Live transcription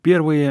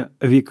Первые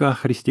века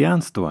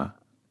христианства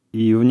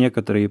и в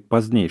некоторые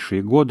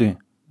позднейшие годы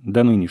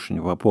до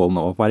нынешнего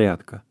полного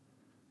порядка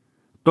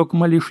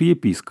токмо лишь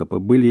епископы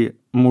были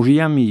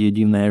мужьями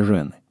единой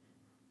жены.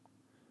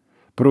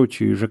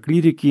 Прочие же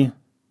клирики,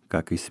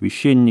 как и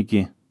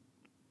священники,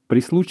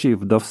 при случае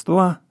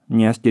вдовства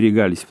не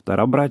остерегались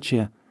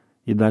второбрачия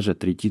и даже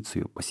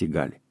третицию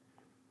посягали.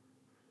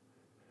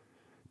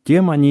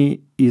 Тем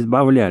они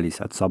избавлялись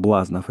от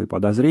соблазнов и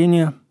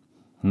подозрения,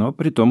 но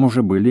притом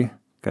уже были,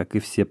 как и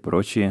все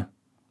прочие,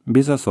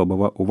 без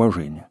особого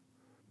уважения.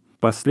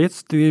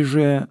 Впоследствии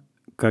же,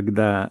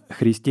 когда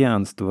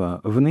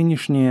христианство в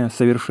нынешнее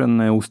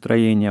совершенное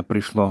устроение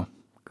пришло,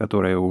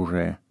 которое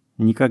уже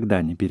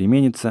никогда не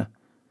переменится,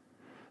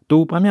 то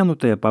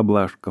упомянутая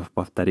поблажка в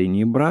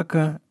повторении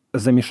брака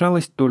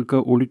замешалась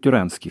только у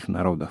лютеранских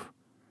народов,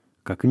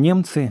 как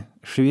немцы,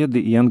 шведы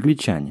и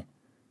англичане,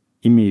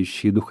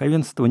 имеющие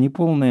духовенство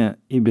неполное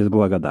и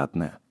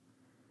безблагодатное.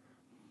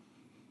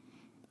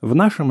 В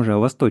нашем же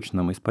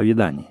восточном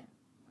исповедании,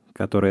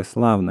 которое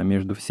славно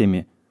между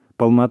всеми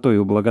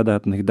полнотою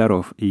благодатных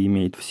даров и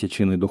имеет все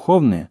чины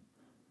духовные,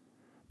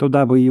 то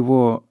дабы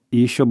его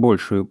еще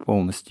большую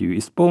полностью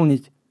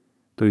исполнить,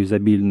 то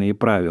изобильные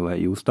правила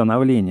и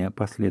установления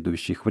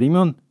последующих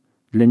времен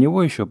для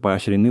него еще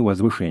поощрены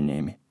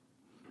возвышениями.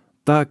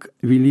 Так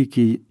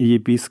великий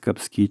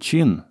епископский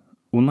чин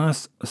у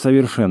нас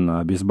совершенно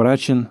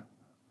обезбрачен,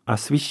 а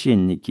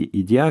священники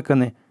и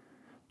диаконы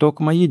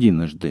токмо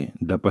единожды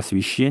до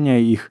посвящения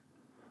их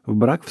в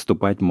брак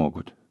вступать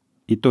могут,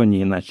 и то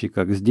не иначе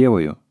как с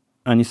девою,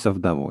 а не со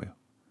вдовою.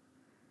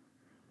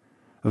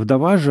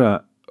 Вдова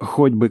же,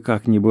 хоть бы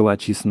как ни была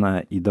честна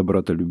и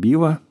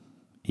добротолюбива,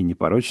 и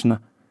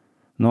непорочна,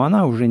 но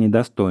она уже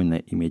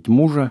недостойна иметь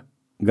мужа,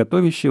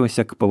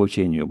 готовящегося к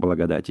получению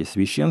благодати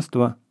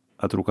священства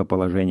от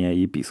рукоположения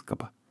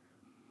епископа.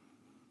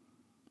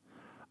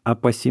 А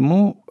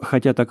посему,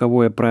 хотя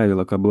таковое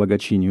правило к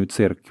благочинию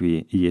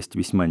церкви есть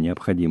весьма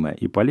необходимое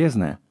и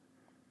полезное,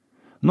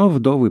 но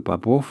вдовы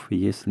попов,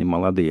 если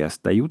молодые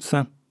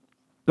остаются,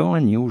 то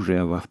они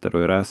уже во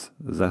второй раз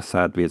за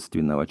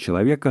соответственного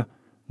человека,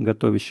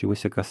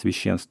 готовящегося к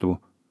священству,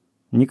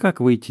 никак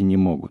выйти не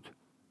могут.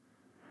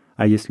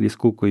 А если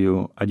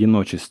скукою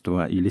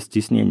одиночества или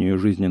стеснению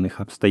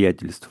жизненных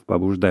обстоятельств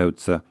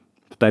побуждаются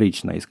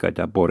вторично искать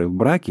опоры в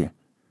браке,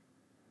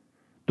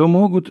 то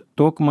могут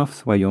токмо в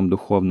своем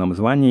духовном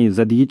звании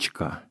за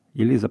дьячка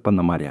или за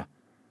пономаря,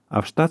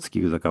 а в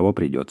штатских за кого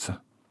придется.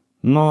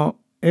 Но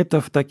это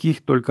в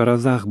таких только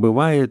разах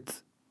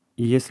бывает,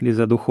 если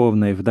за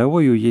духовной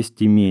вдовою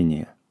есть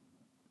имение,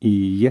 и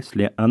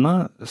если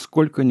она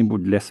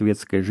сколько-нибудь для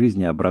светской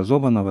жизни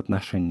образована в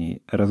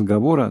отношении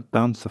разговора,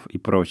 танцев и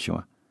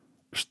прочего,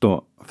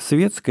 что в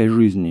светской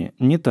жизни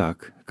не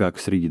так, как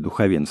среди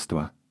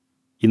духовенства,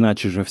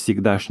 иначе же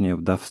всегдашнее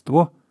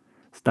вдовство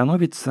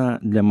становится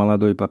для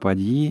молодой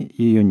попадьи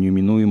ее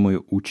неминуемой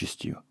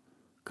участью,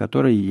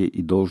 которой ей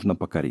и должно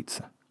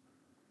покориться.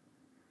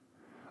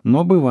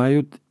 Но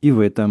бывают и в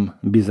этом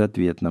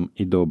безответном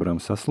и добром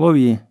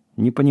сословии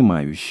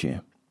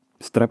непонимающие,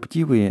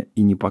 строптивые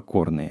и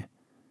непокорные,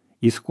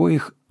 из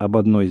коих об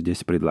одной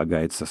здесь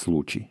предлагается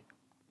случай.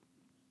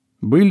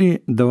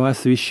 Были два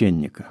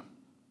священника,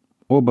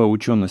 оба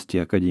учености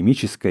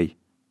академической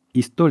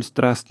и столь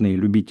страстные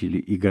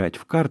любители играть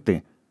в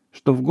карты,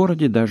 что в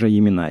городе даже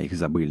имена их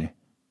забыли,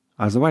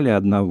 а звали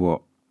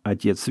одного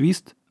отец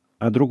Вист,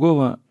 а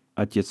другого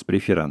отец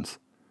Преферанс,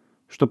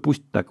 что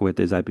пусть так в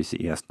этой записи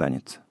и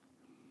останется.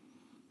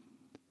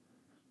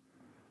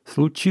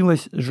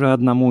 Случилось же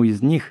одному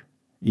из них,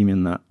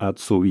 именно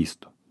отцу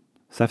Висту,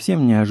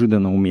 совсем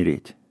неожиданно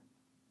умереть,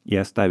 и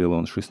оставил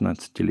он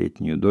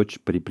 16-летнюю дочь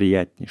при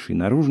приятнейшей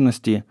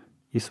наружности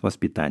и с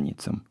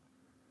воспитанницем.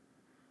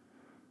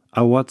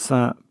 А у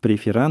отца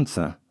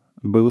Преферанца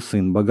был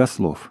сын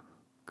богослов,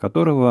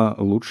 которого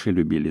лучше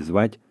любили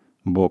звать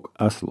Бог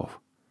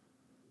ослов.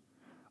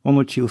 Он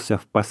учился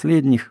в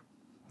последних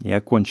и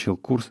окончил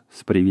курс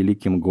с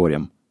превеликим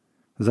горем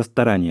за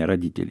старания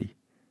родителей,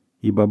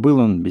 ибо был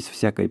он без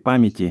всякой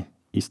памяти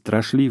и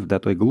страшлив до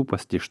той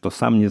глупости, что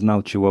сам не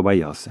знал, чего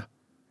боялся,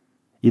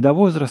 и до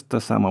возраста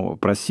самого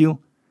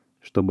просил,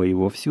 чтобы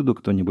его всюду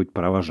кто-нибудь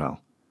провожал,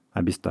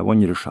 а без того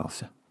не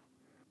решался.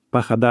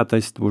 По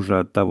ходатайству же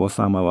от того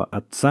самого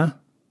отца,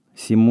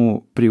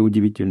 сему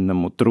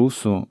преудивительному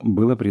трусу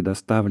было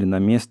предоставлено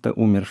место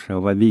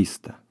умершего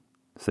Виста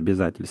с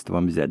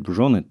обязательством взять в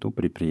жены ту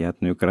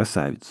преприятную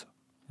красавицу,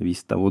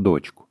 Вистову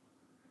дочку.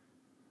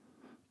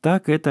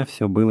 Так это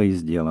все было и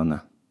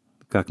сделано,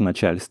 как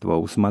начальство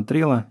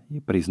усмотрело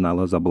и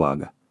признало за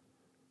благо.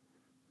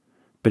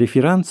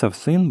 Преферанцев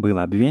сын был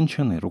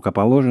обвенчан и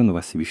рукоположен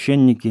во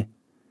священники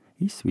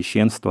и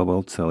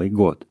священствовал целый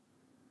год,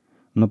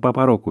 но по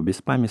пороку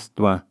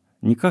беспамятства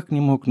никак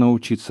не мог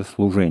научиться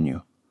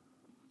служению,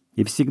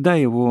 и всегда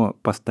его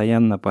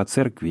постоянно по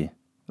церкви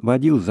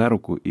водил за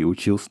руку и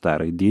учил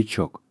старый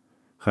дьячок,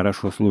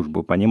 хорошо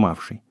службу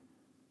понимавший,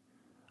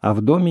 а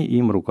в доме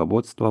им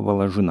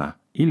руководствовала жена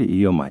или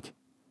ее мать.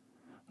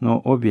 Но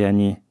обе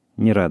они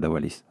не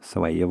радовались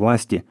своей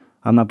власти,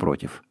 а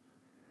напротив,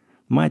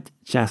 Мать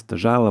часто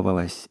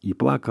жаловалась и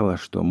плакала,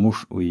 что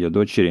муж у ее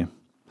дочери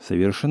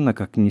совершенно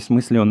как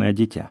несмысленное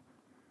дитя.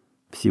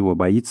 Всего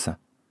боится,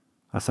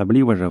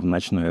 особливо же в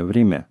ночное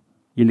время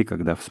или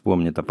когда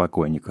вспомнит о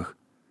покойниках,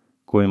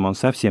 коим он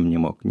совсем не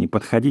мог ни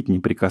подходить, ни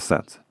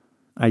прикасаться.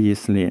 А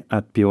если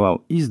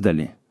отпевал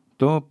издали,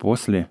 то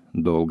после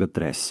долго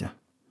трясся.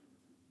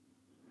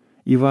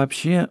 И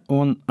вообще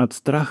он от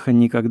страха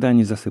никогда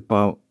не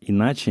засыпал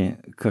иначе,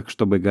 как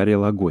чтобы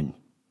горел огонь,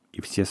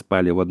 и все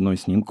спали в одной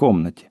с ним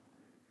комнате.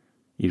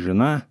 И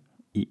жена,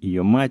 и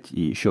ее мать, и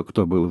еще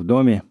кто был в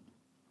доме,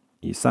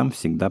 и сам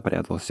всегда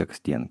прятался к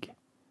стенке.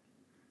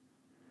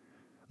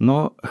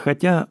 Но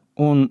хотя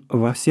он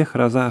во всех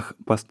разах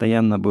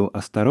постоянно был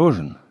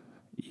осторожен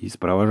и с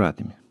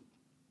провожатыми,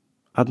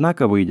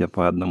 однако, выйдя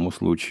по одному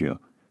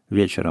случаю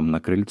вечером на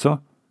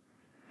крыльцо,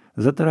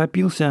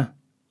 заторопился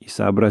и,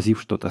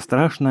 сообразив что-то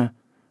страшное,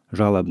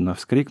 жалобно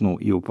вскрикнул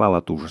и упал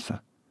от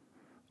ужаса,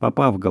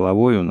 попав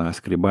головою на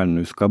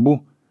скребальную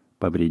скобу,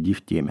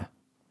 повредив темя.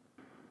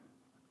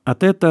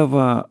 От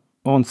этого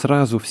он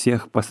сразу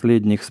всех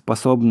последних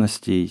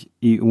способностей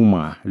и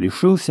ума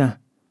лишился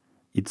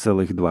и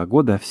целых 2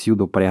 года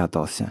всюду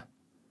прятался.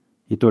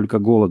 И только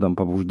голодом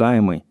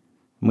побуждаемый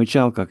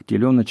мычал, как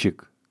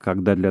теленочек,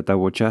 когда для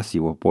того час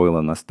его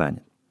пойло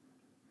настанет.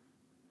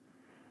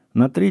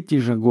 На 3-й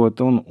же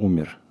год он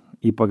умер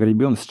и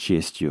погребен с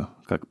честью,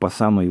 как по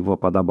сану его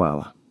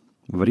подобало,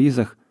 в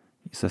ризах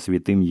и со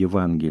святым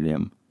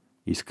Евангелием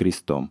и с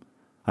крестом,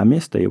 а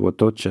место его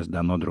тотчас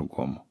дано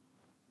другому.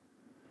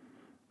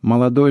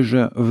 Молодой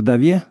же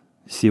вдове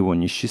сего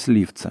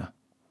несчастливца,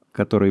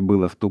 которой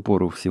было в ту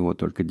пору всего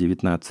только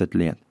 19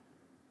 лет,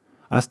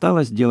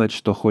 осталось делать,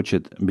 что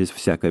хочет, без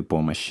всякой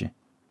помощи.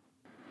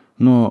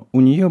 Но у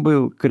нее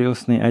был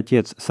крестный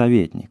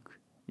отец-советник,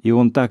 и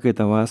он так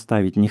этого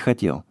оставить не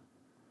хотел,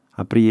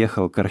 а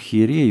приехал к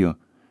архиерею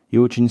и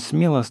очень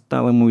смело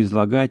стал ему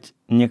излагать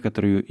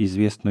некоторую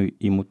известную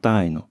ему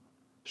тайну,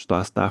 что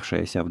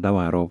оставшаяся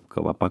вдова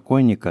робкого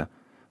покойника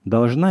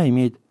должна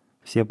иметь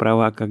все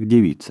права как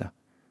девица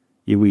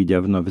и,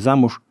 выйдя вновь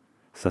замуж,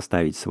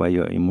 составить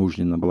свое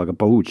имужненно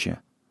благополучие.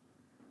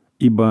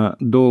 Ибо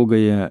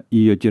долгое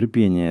ее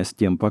терпение с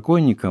тем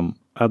покойником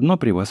одно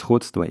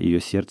превосходство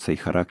ее сердца и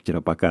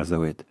характера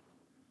показывает.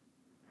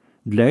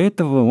 Для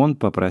этого он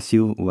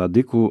попросил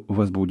владыку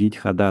возбудить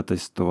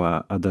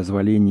ходатайство о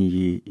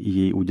дозволении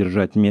ей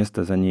удержать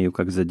место за нею,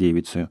 как за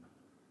девицу.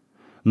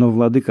 Но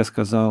владыка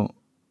сказал,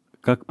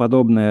 как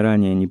подобное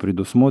ранее не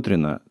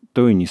предусмотрено,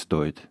 то и не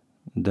стоит,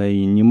 да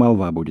и не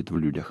молва будет в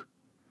людях.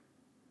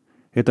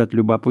 Этот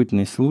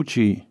любопытный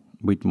случай,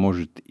 быть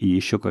может, и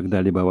еще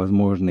когда-либо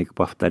возможный к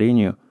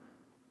повторению,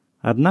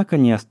 однако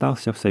не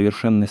остался в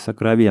совершенной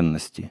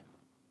сокровенности,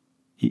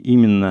 и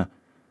именно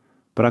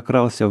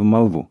прокрался в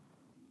молву.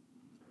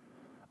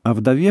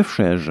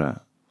 Овдовевшая же,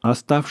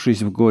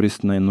 оставшись в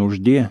горестной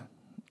нужде,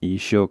 и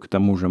еще к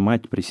тому же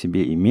мать при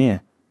себе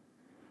имея,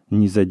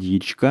 ни за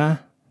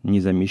дьячка, ни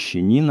за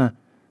мещанина,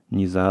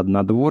 ни за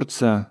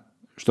однодворца,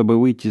 чтобы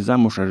выйти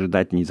замуж,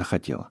 ожидать не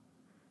захотела,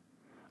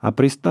 а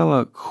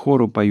пристала к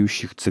хору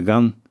поющих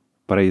цыган,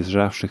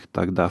 проезжавших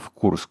тогда в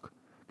Курск,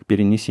 к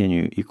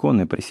перенесению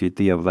иконы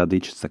Пресвятые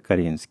Владычица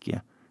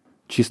Каренские,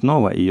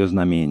 честного ее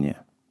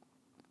знамения.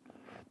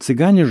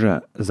 Цыгане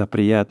же за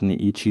приятный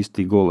и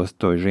чистый голос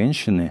той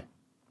женщины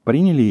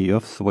приняли ее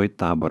в свой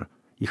табор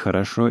и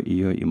хорошо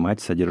ее и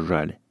мать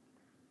содержали.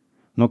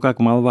 Но как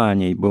молва о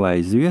ней была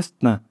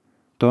известна,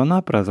 то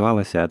она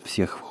прозвалась от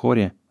всех в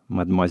хоре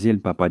мадемуазель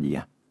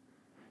Попадья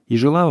и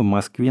жила в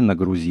Москве на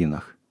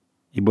грузинах,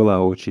 и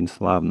была очень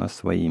славна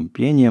своим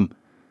пением,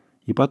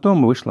 и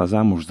потом вышла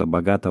замуж за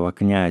богатого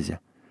князя,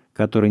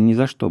 который ни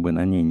за что бы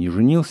на ней не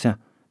женился,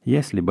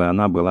 если бы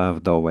она была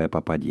вдовая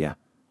попадья,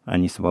 а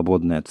не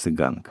свободная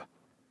цыганка.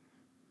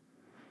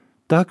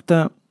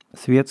 Так-то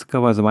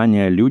светского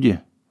звания люди,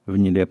 в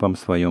нелепом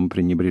своем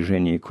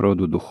пренебрежении к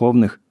роду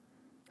духовных,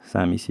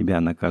 сами себя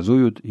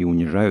наказуют и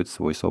унижают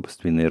свой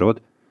собственный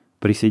род,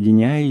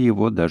 присоединяя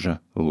его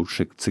даже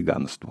лучше к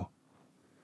цыганству.